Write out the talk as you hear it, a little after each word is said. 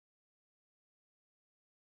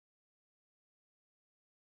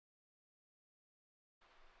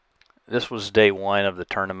This was day one of the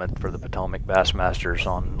tournament for the Potomac Bassmasters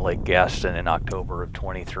on Lake Gaston in October of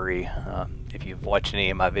 23. If you've watched any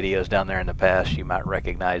of my videos down there in the past, you might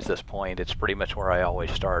recognize this point. It's pretty much where I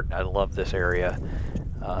always start. I love this area,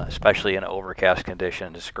 especially in overcast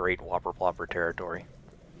conditions. It's great whopper plopper territory.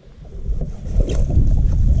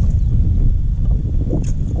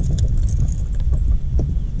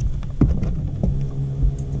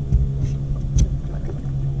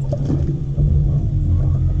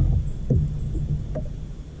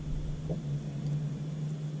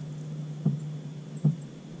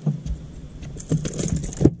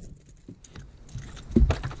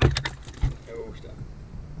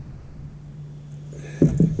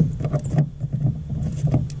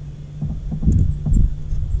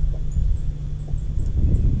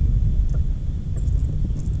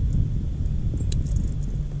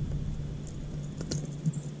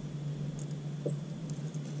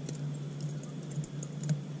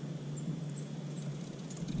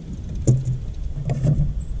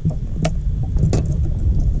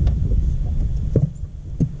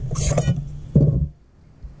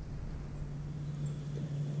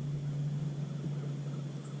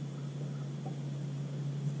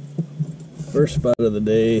 First spot of the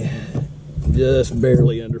day, just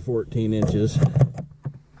barely under 14 inches,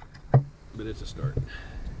 but it's a start.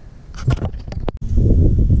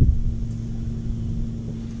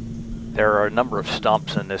 There are a number of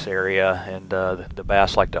stumps in this area, and the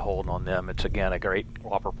bass like to hold on them. It's again a great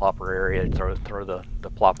whopper plopper area. Throw the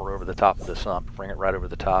plopper over the top of the stump, bring it right over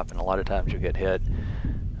the top, and a lot of times you get hit.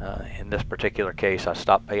 In this particular case, I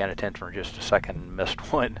stopped paying attention for just a second and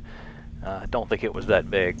missed one. I don't think it was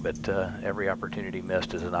that big, but every opportunity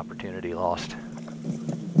missed is an opportunity lost.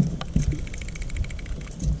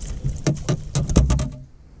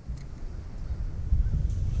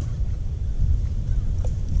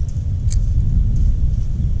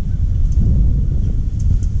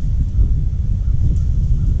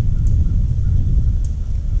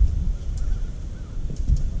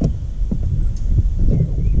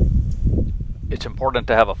 It's important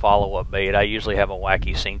to have a follow-up bait. I usually have a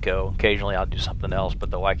Wacky Senko. Occasionally I'll do something else, but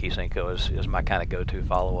the Wacky Senko is my kind of go-to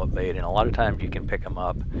follow-up bait, and a lot of times you can pick them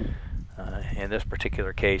up. In this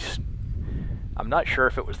particular case, I'm not sure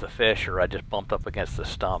if it was the fish or I just bumped up against the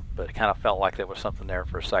stump, but it kind of felt like there was something there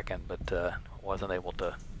for a second, but wasn't able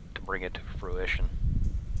to bring it to fruition.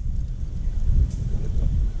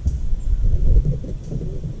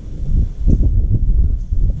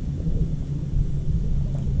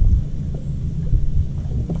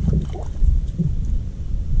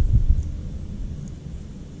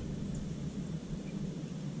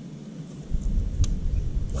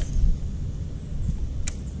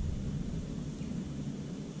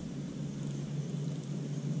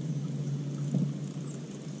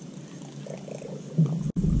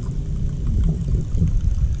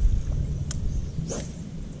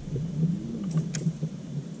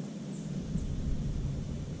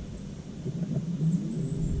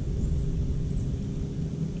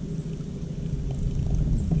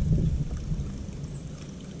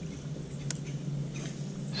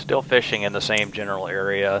 Still fishing in the same general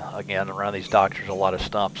area. Again, around these docks there's a lot of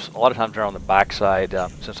stumps. A lot of times they're on the backside.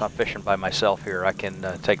 Since I'm fishing by myself here, I can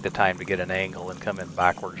take the time to get an angle and come in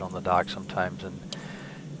backwards on the dock sometimes. And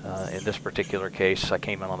in this particular case, I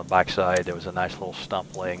came in on the backside. There was a nice little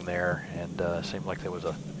stump laying there, and it seemed like there was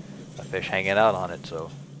a fish hanging out on it,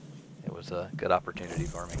 so it was a good opportunity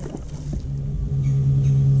for me.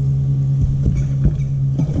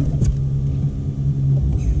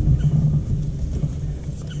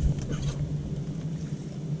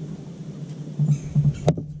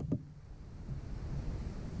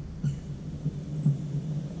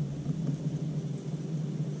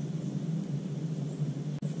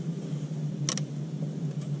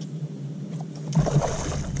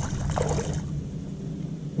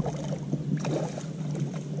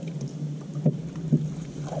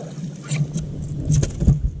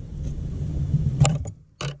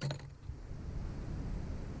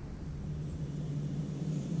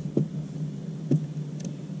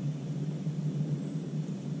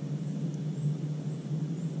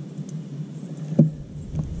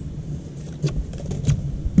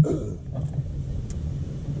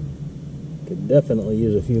 Could definitely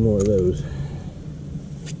use a few more of those.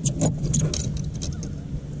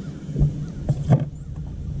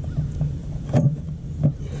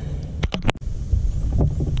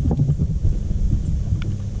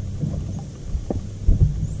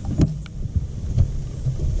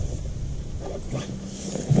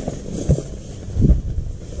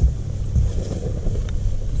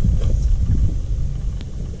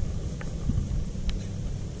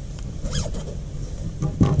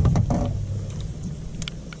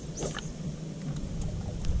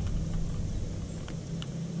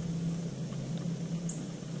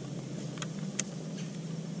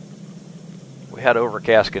 We had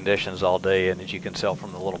overcast conditions all day, and as you can tell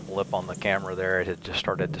from the little blip on the camera there, it had just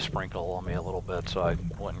started to sprinkle on me a little bit, so I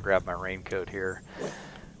went and grabbed my raincoat here.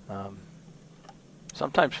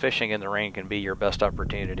 Sometimes fishing in the rain can be your best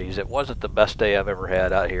opportunities. It wasn't the best day I've ever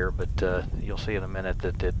had out here, but you'll see in a minute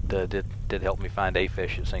that it did help me find a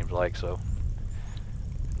fish, it seems like, so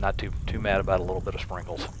not too mad about a little bit of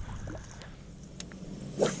sprinkles.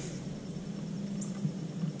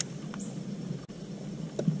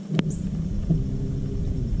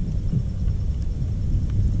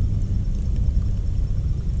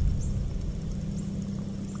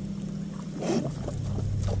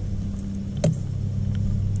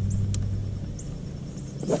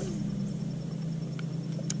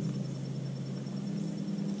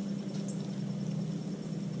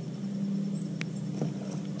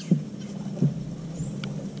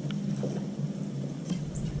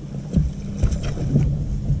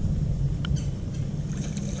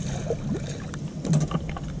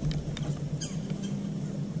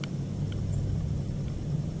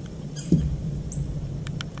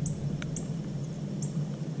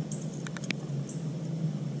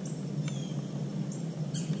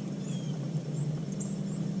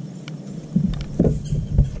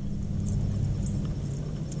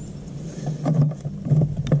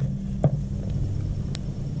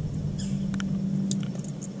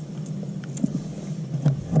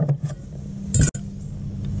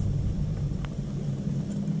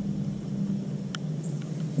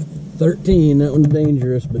 $13, that one's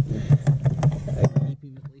dangerous, but I can keep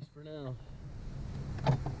him at least for now.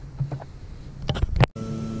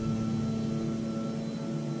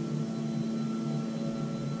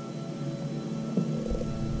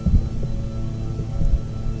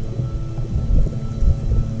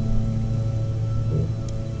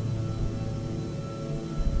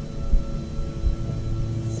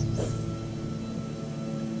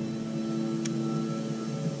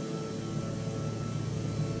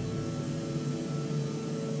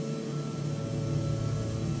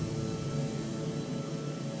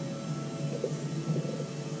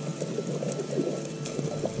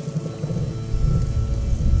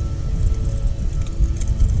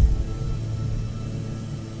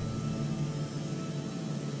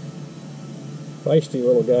 Feisty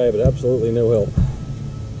little guy, but absolutely no help.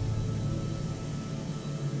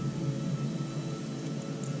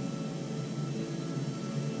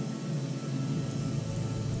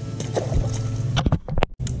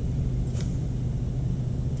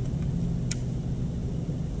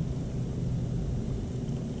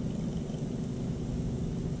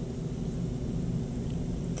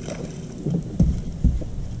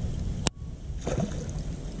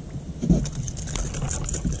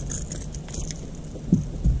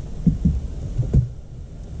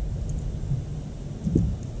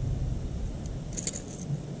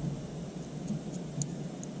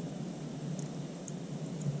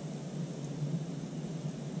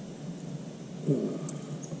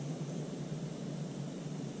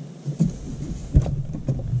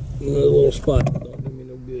 Another little spot don't do me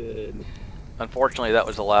no good. Unfortunately, that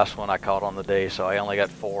was the last one I caught on the day, so I only got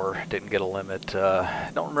 4, didn't get a limit.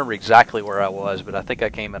 I don't remember exactly where I was, but I think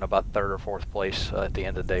I came in about 3rd or 4th place at the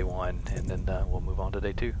end of day 1, and then we'll move on to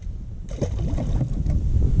day 2.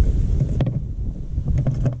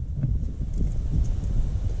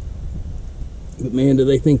 But man, do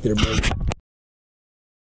they think they're big.